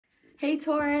Hey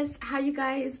Taurus, how you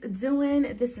guys doing?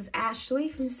 This is Ashley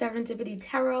from Serendipity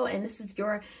Tarot, and this is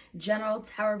your general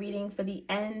tarot reading for the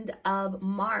end of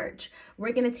March.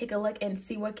 We're going to take a look and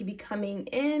see what could be coming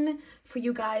in for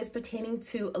you guys pertaining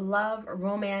to love,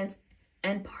 romance,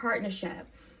 and partnership.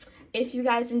 If you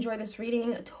guys enjoy this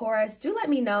reading, Taurus, do let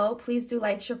me know. Please do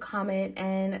like, share, comment,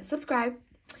 and subscribe.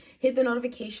 Hit the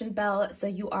notification bell so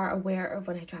you are aware of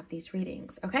when I drop these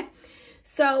readings, okay?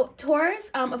 So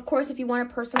Taurus, of course, if you want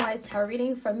a personalized tarot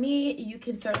reading from me, you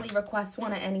can certainly request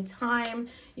one at any time.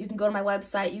 You can go to my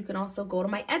website. You can also go to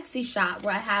my Etsy shop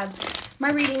where I have my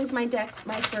readings, my decks,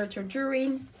 my spiritual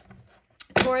jewelry.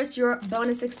 Taurus, your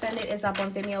bonus extended is up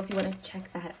on Vimeo if you want to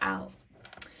check that out.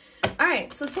 All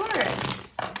right, so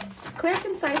Taurus, clear,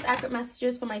 concise, accurate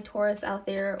messages for my Taurus out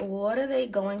there. What are they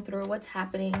going through? What's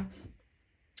happening?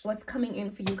 What's coming in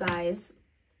for you guys?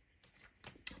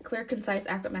 Clear, concise,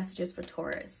 accurate messages for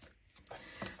Taurus.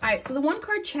 All right, so the one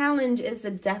card challenge is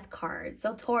the Death card.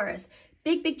 So Taurus,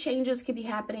 big changes could be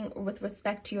happening with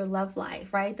respect to your love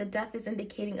life, right? The Death is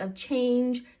indicating of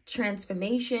change,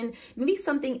 transformation, maybe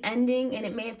something ending, and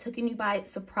it may have taken you by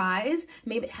surprise.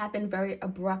 Maybe it happened very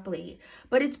abruptly,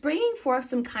 but it's bringing forth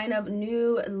some kind of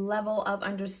new level of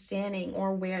understanding or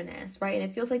awareness, right? And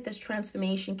it feels like this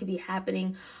transformation could be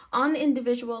happening on the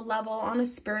individual level, on a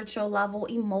spiritual level,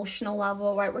 emotional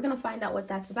level, right? We're going to find out what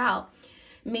that's about.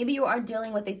 Maybe you are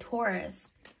dealing with a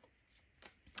Taurus.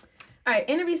 All right,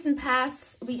 in the recent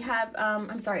past, we have,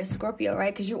 a Scorpio,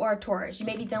 right? Because you are a Taurus. You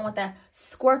may be dealing with a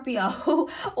Scorpio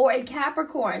or a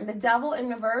Capricorn. The Devil in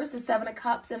reverse, the Seven of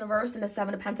Cups in reverse, and the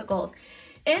Seven of Pentacles.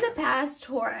 In the past,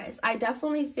 Taurus, I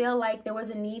definitely feel like there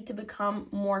was a need to become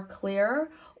more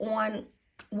clear on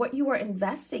what you were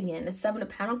investing in, the Seven of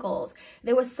Pentacles.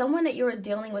 There was someone that you were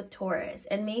dealing with, Taurus,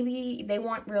 and maybe they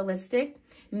weren't realistic.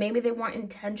 Maybe they weren't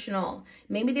intentional.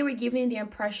 Maybe they were giving you the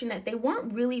impression that they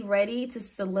weren't really ready to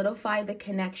solidify the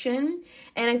connection.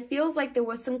 And it feels like there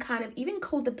was some kind of even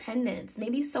codependence.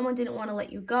 Maybe someone didn't want to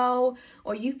let you go,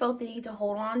 or you felt the need to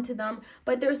hold on to them.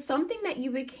 But there's something that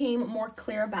you became more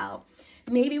clear about.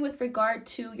 Maybe with regard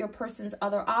to your person's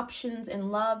other options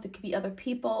in love. There could be other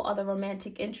people, other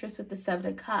romantic interests with the Seven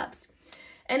of Cups.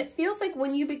 And it feels like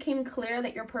when you became clear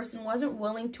that your person wasn't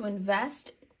willing to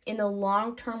invest in the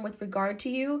long term with regard to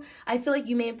you, I feel like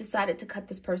you may have decided to cut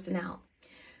this person out.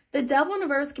 The Devil in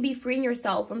reverse could be freeing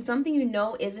yourself from something you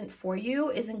know isn't for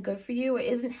you, isn't good for you, or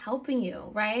isn't helping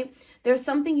you, right? There's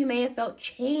something you may have felt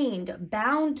chained,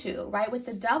 bound to, right, with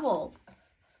the Devil.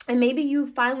 And maybe you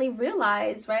finally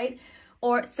realize, right,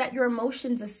 or set your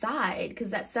emotions aside, because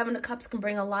that Seven of Cups can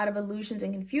bring a lot of illusions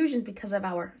and confusion because of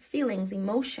our feelings,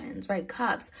 emotions, right?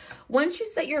 Cups. Once you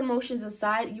set your emotions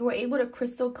aside, you were able to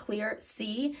crystal clear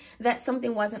see that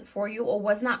something wasn't for you or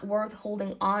was not worth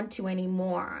holding on to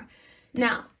anymore.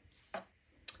 Now,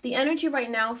 the energy right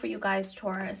now for you guys,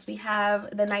 Taurus, we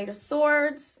have the Knight of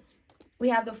Swords, we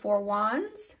have the Four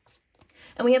Wands,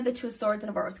 and we have the Two of Swords in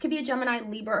reverse. Could be a Gemini,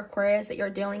 Libra, Aquarius that you're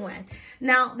dealing with.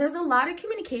 Now, there's a lot of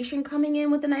communication coming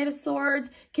in with the Knight of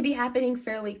Swords. Could be happening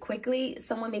fairly quickly.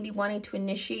 Someone may be wanting to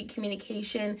initiate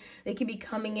communication. They could be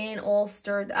coming in all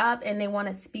stirred up and they want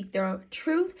to speak their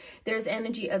truth. There's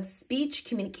energy of speech,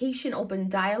 communication, open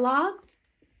dialogue.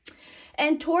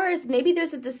 And Taurus, maybe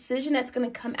there's a decision that's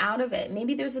going to come out of it.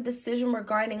 Maybe there's a decision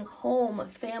regarding home,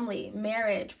 family,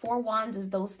 marriage. Four Wands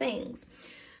is those things.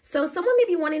 So someone may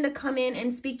be wanting to come in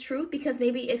and speak truth because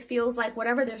maybe it feels like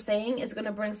whatever they're saying is going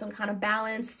to bring some kind of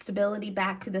balance, stability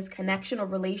back to this connection or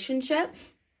relationship.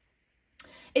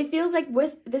 It feels like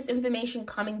with this information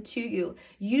coming to you,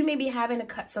 you may be having to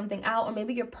cut something out, or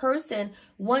maybe your person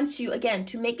wants you, again,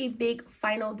 to make a big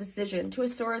final decision. Two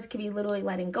of Swords can be literally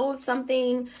letting go of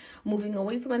something, moving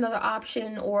away from another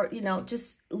option, or, you know,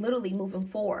 just literally moving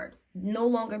forward. No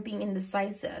longer being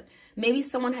indecisive. Maybe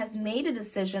someone has made a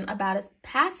decision about a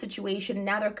past situation.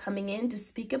 Now they're coming in to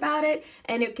speak about it.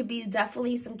 And it could be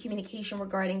definitely some communication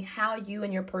regarding how you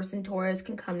and your person, Taurus,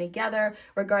 can come together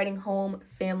regarding home,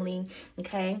 family,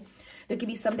 okay? There could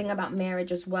be something about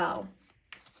marriage as well.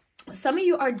 Some of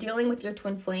you are dealing with your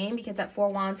twin flame because that Four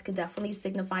Wands could definitely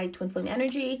signify twin flame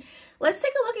energy. Let's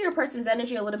take a look at your person's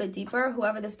energy a little bit deeper,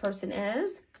 whoever this person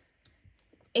is.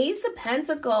 Ace of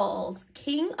Pentacles,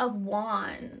 King of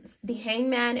Wands, the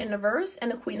Hangman in reverse,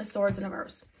 and the Queen of Swords in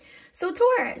reverse. So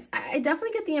Taurus, I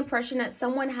definitely get the impression that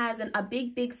someone has a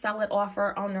big solid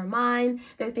offer on their mind.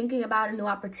 They're thinking about a new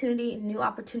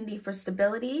opportunity for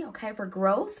stability, okay, for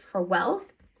growth, for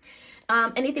wealth.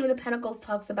 Anything with the Pentacles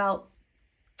talks about,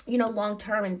 you know,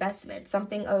 long-term investment,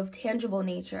 something of tangible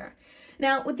nature.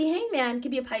 Now, with the Hangman, it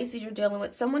could be a Pisces you're dealing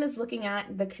with. Someone is looking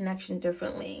at the connection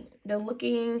differently. They're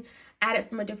looking at it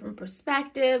from a different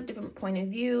perspective, different point of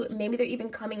view. Maybe they're even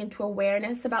coming into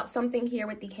awareness about something here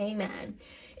with the Hangman.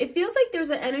 It feels like there's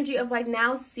an energy of like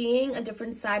now seeing a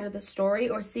different side of the story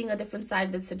or seeing a different side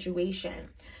of the situation.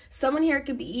 Someone here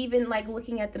could be even like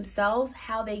looking at themselves,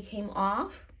 how they came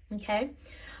off, okay?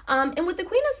 And with the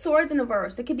Queen of Swords in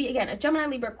reverse, it could be, again, a Gemini,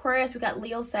 Libra, Aquarius. We got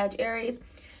Leo, Sag, Aries.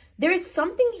 There is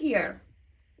something here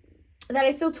that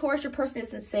I feel Taurus, your person,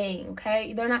 isn't saying,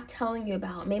 okay? They're not telling you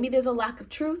about. Maybe there's a lack of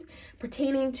truth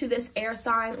pertaining to this air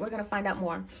sign. We're going to find out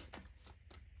more.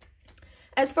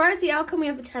 As far as the outcome, we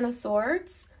have the Ten of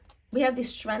Swords. We have the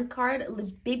Strength card,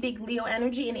 big Leo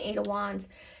energy, and the Eight of Wands.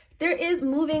 There is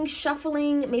moving,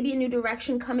 shuffling, maybe a new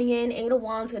direction coming in. Eight of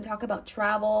Wands going to talk about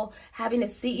travel, having to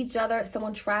see each other,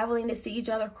 someone traveling to see each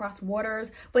other across waters.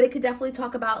 But it could definitely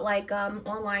talk about like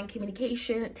online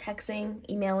communication, texting,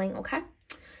 emailing, okay?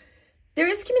 There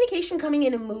is communication coming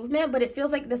in and movement, but it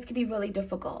feels like this could be really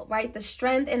difficult, right? The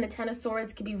Strength and the Ten of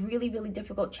Swords could be really, really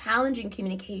difficult, challenging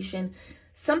communication,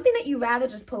 something that you rather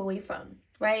just pull away from,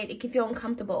 right? It can feel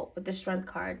uncomfortable with the Strength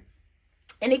card.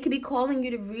 And it could be calling you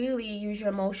to really use your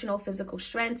emotional, physical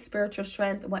strength, spiritual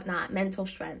strength, whatnot, mental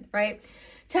strength, right?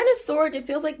 Ten of Swords, it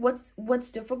feels like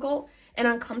what's difficult and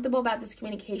uncomfortable about this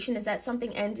communication is that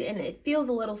something ended and it feels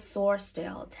a little sore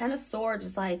still. Ten of Swords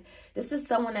is like, this is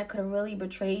someone that could have really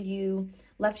betrayed you,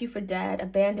 left you for dead,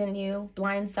 abandoned you,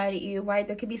 blindsided you, right?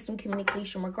 There could be some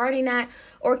communication regarding that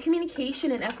or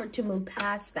communication and effort to move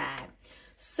past that.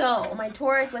 So, my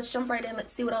Taurus, let's jump right in.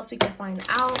 Let's see what else we can find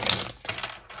out.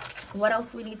 What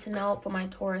else do we need to know for my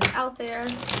Taurus out there?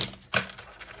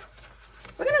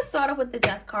 We're going to start off with the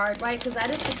Death card, right? Because that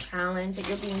is the challenge that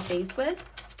you're being faced with.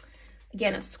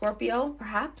 Again, a Scorpio,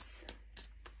 perhaps.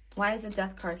 Why is the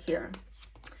Death card here?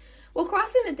 Well,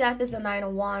 crossing the Death is the Nine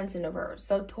of Wands in reverse.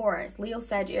 So Taurus, Leo,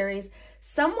 Sag, Aries.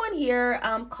 Someone here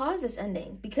caused this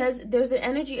ending because there's an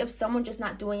energy of someone just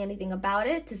not doing anything about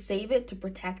it, to save it, to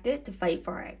protect it, to fight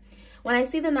for it. When I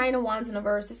see the Nine of Wands in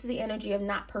reverse, this is the energy of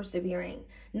not persevering,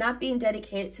 not being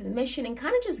dedicated to the mission and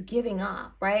kind of just giving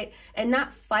up, right? And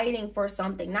not fighting for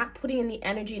something, not putting in the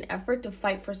energy and effort to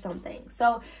fight for something.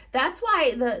 So that's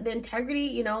why the integrity,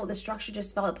 you know, the structure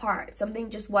just fell apart. Something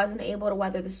just wasn't able to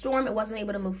weather the storm. It wasn't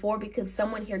able to move forward because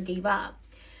someone here gave up.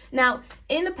 Now,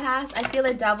 in the past, I feel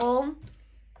a devil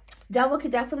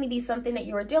could definitely be something that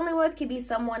you are dealing with, could be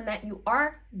someone that you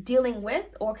are dealing with,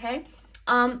 okay?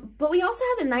 But we also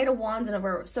have the Knight of Wands in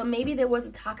reverse. So maybe there was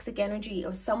a toxic energy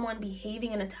or someone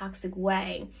behaving in a toxic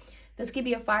way. This could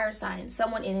be a fire sign,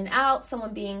 someone in and out,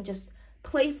 someone being just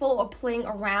playful or playing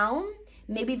around,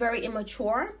 maybe very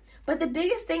immature. But the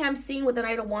biggest thing I'm seeing with the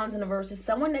Knight of Wands in reverse is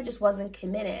someone that just wasn't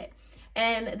committed.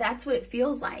 And that's what it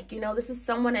feels like. You know, this is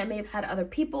someone that may have had other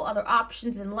people, other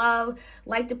options in love,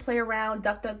 like to play around,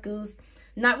 duck, duck, goose,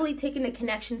 not really taking the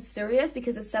connection serious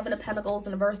because the Seven of Pentacles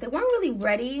in reverse, they weren't really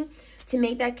ready to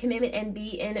make that commitment and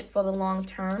be in it for the long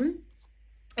term.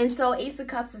 And so Ace of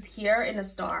Cups is here in a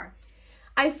star.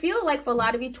 I feel like for a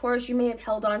lot of you, Taurus, you may have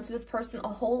held on to this person a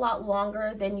whole lot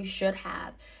longer than you should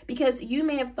have. Because you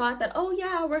may have thought that, oh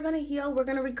yeah, we're going to heal, we're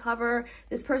going to recover,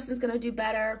 this person's going to do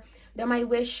better. That my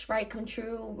wish, right, come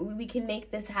true. We can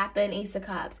make this happen, Ace of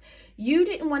Cups. You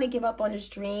didn't want to give up on this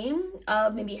dream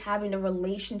of maybe having a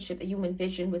relationship that you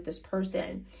envisioned with this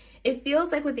person. It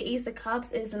feels like with the Ace of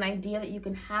Cups is an idea that you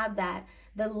can have that,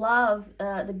 the love,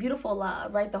 the beautiful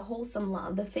love, right? The wholesome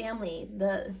love, the family,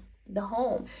 the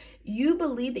home. You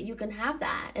believe that you can have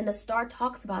that. And the star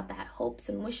talks about that, hopes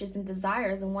and wishes and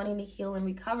desires and wanting to heal and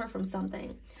recover from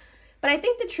something. But I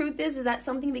think the truth is that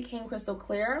something became crystal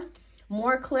clear,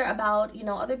 more clear about, you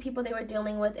know, other people they were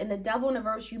dealing with. And the Devil in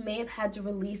reverse, you may have had to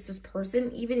release this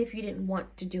person even if you didn't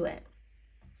want to do it.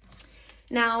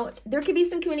 Now, there could be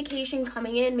some communication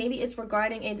coming in. Maybe it's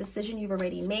regarding a decision you've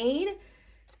already made.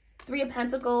 Three of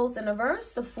Pentacles in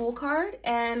reverse, the Fool card,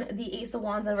 and the Ace of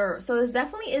Wands in reverse. So this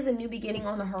definitely is a new beginning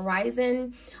on the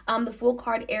horizon. The Fool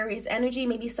card, Aries energy.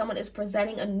 Maybe someone is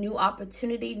presenting a new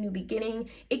opportunity, new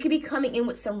beginning. It could be coming in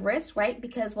with some risk, right?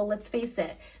 Because, well, let's face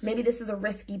it, maybe this is a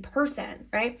risky person,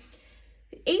 right?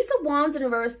 Ace of Wands in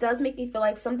reverse does make me feel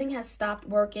like something has stopped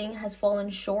working, has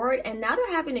fallen short, and now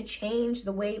they're having to change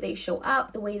the way they show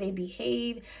up, the way they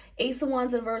behave. Ace of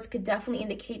Wands in reverse could definitely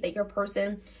indicate that your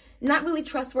person not really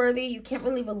trustworthy. You can't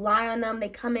really rely on them. They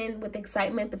come in with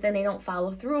excitement, but then they don't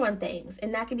follow through on things.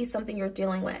 And that could be something you're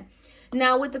dealing with.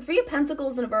 Now, with the Three of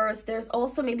Pentacles in reverse, there's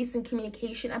also maybe some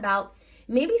communication about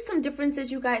maybe some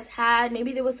differences you guys had.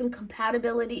 Maybe there was some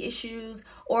compatibility issues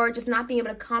or just not being able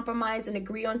to compromise and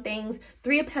agree on things.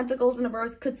 Three of Pentacles in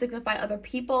reverse could signify other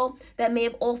people that may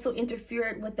have also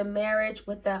interfered with the marriage,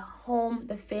 with the home,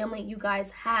 the family you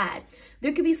guys had.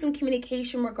 There could be some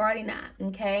communication regarding that,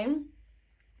 okay?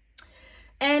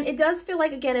 And it does feel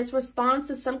like, again, it's response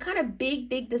to some kind of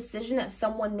big decision that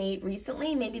someone made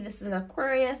recently. Maybe this is an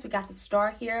Aquarius. We got the star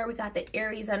here. We got the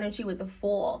Aries energy with the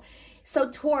Fool.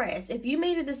 So Taurus, if you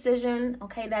made a decision,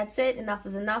 okay, that's it. Enough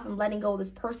is enough. I'm letting go of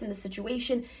this person, this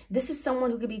situation. This is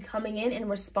someone who could be coming in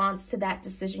response to that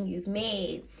decision you've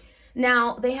made.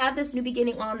 Now, they have this new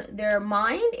beginning on their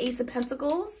mind. Ace of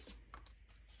Pentacles,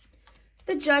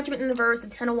 the Judgment in reverse, the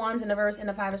Ten of Wands in reverse, and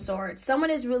the Five of Swords.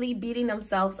 Someone is really beating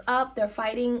themselves up. They're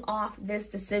fighting off this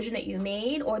decision that you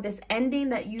made or this ending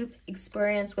that you've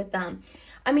experienced with them.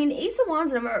 I mean, Ace of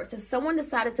Wands in reverse, if someone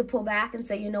decided to pull back and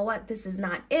say, you know what, this is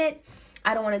not it,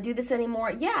 I don't want to do this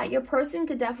anymore. Yeah, your person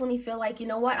could definitely feel like, you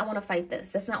know what, I want to fight this.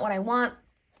 That's not what I want.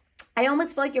 I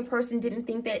almost feel like your person didn't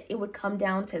think that it would come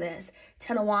down to this.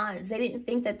 Ten of Wands. They didn't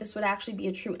think that this would actually be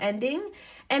a true ending.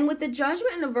 And with the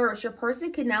Judgment in reverse, your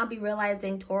person could now be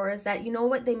realizing, Taurus, that, you know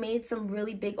what, they made some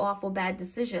really big, awful, bad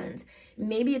decisions.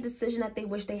 Maybe a decision that they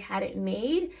wish they hadn't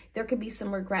made. There could be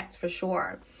some regrets for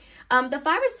sure. The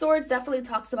Five of Swords definitely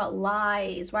talks about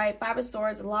lies, right? Five of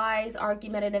Swords, lies,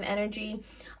 argumentative energy.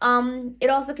 It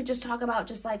also could just talk about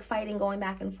just like fighting, going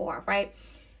back and forth, right?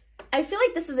 I feel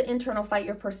like this is an internal fight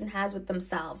your person has with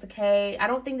themselves, okay? I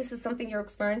don't think this is something you're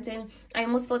experiencing. I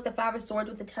almost feel like the Five of Swords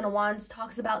with the Ten of Wands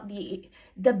talks about the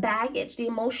baggage, the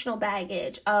emotional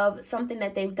baggage of something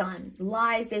that they've done.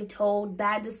 Lies they've told,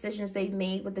 bad decisions they've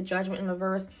made with the Judgment in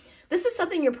reverse. This is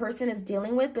something your person is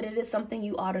dealing with, but it is something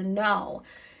you ought to know.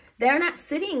 They're not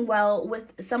sitting well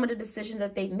with some of the decisions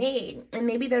that they've made. And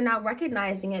maybe they're not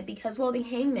recognizing it because, well, the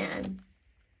Hangman,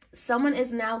 someone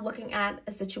is now looking at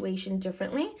a situation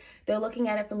differently. They're looking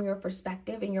at it from your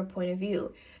perspective and your point of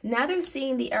view. Now they're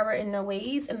seeing the error in their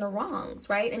ways and the wrongs,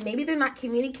 right? And maybe they're not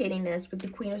communicating this with the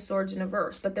Queen of Swords in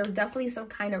reverse, but there's definitely some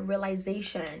kind of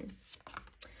realization.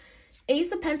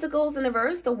 Ace of Pentacles in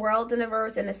reverse, the World in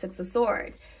reverse, and the Six of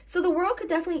Swords. So the World could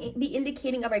definitely be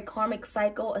indicating of a karmic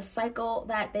cycle, a cycle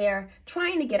that they're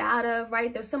trying to get out of,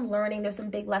 right? There's some learning, there's some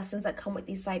big lessons that come with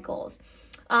these cycles.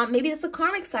 Maybe it's a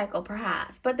karmic cycle,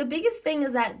 perhaps. But the biggest thing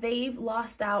is that they've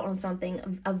lost out on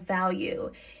something of value.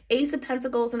 Ace of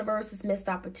Pentacles in reverse is missed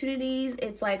opportunities.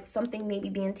 It's like something maybe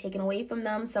being taken away from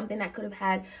them, something that could have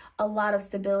had a lot of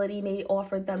stability, maybe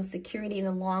offered them security in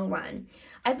the long run.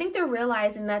 I think they're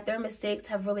realizing that their mistakes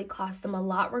have really cost them a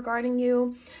lot regarding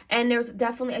you. And there's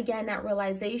definitely, again, that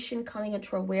realization coming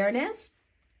into awareness.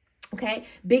 Okay,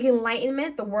 big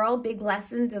enlightenment, the World, big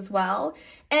lessons as well.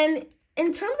 And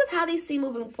in terms of how they see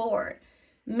moving forward,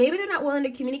 maybe they're not willing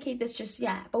to communicate this just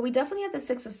yet, but we definitely have the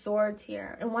Six of Swords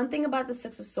here. And one thing about the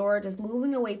Six of Swords is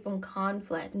moving away from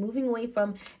conflict, moving away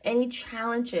from any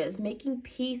challenges, making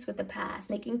peace with the past,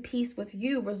 making peace with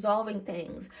you, resolving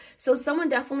things. So someone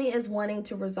definitely is wanting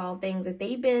to resolve things. If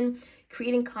they've been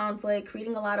creating conflict,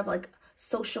 creating a lot of like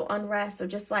social unrest or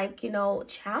just like, you know,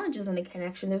 challenges in a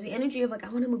connection, there's the energy of like, I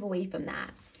want to move away from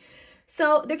that.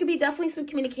 So there could be definitely some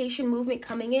communication movement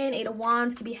coming in. Eight of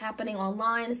Wands could be happening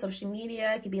online, social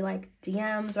media. It could be like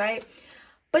DMs, right?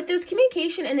 But there's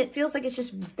communication and it feels like it's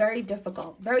just very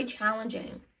difficult, very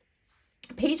challenging.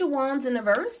 Page of Wands in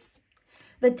reverse,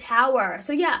 the Tower.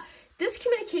 So yeah, this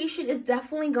communication is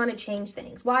definitely going to change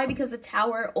things. Why? Because the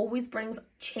Tower always brings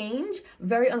change,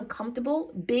 very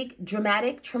uncomfortable, big,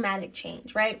 dramatic, traumatic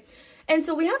change, right? And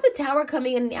so we have the Tower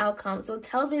coming in the outcome. So it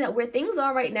tells me that where things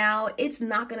are right now, it's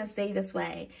not going to stay this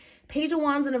way. Page of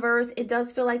Wands in reverse, it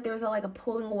does feel like there's like a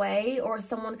pulling away or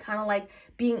someone kind of like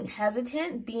being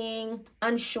hesitant, being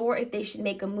unsure if they should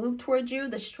make a move towards you.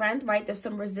 The Strength, right? There's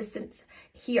some resistance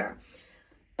here.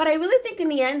 But I really think in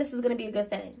the end, this is going to be a good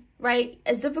thing, right?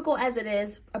 As difficult as it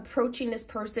is approaching this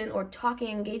person or talking,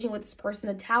 engaging with this person,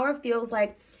 the Tower feels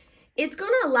like it's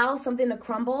going to allow something to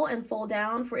crumble and fall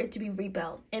down for it to be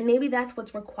rebuilt. And maybe that's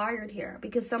what's required here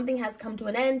because something has come to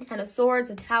an end. Ten of Swords,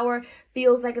 a Tower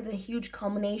feels like it's a huge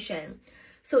culmination.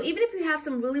 So even if you have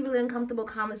some really, really uncomfortable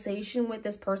conversation with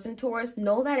this person, Taurus,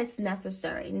 know that it's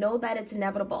necessary. Know that it's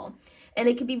inevitable. And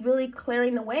it could be really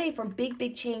clearing the way for big,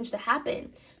 big change to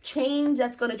happen. Change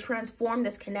that's going to transform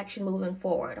this connection moving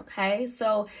forward, okay?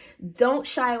 So don't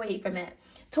shy away from it.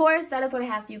 Taurus, that is what I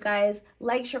have for you guys.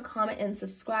 Like, share, comment, and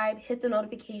subscribe. Hit the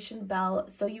notification bell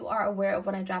so you are aware of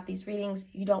when I drop these readings.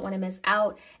 You don't want to miss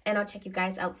out. And I'll check you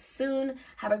guys out soon.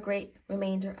 Have a great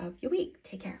remainder of your week.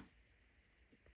 Take care.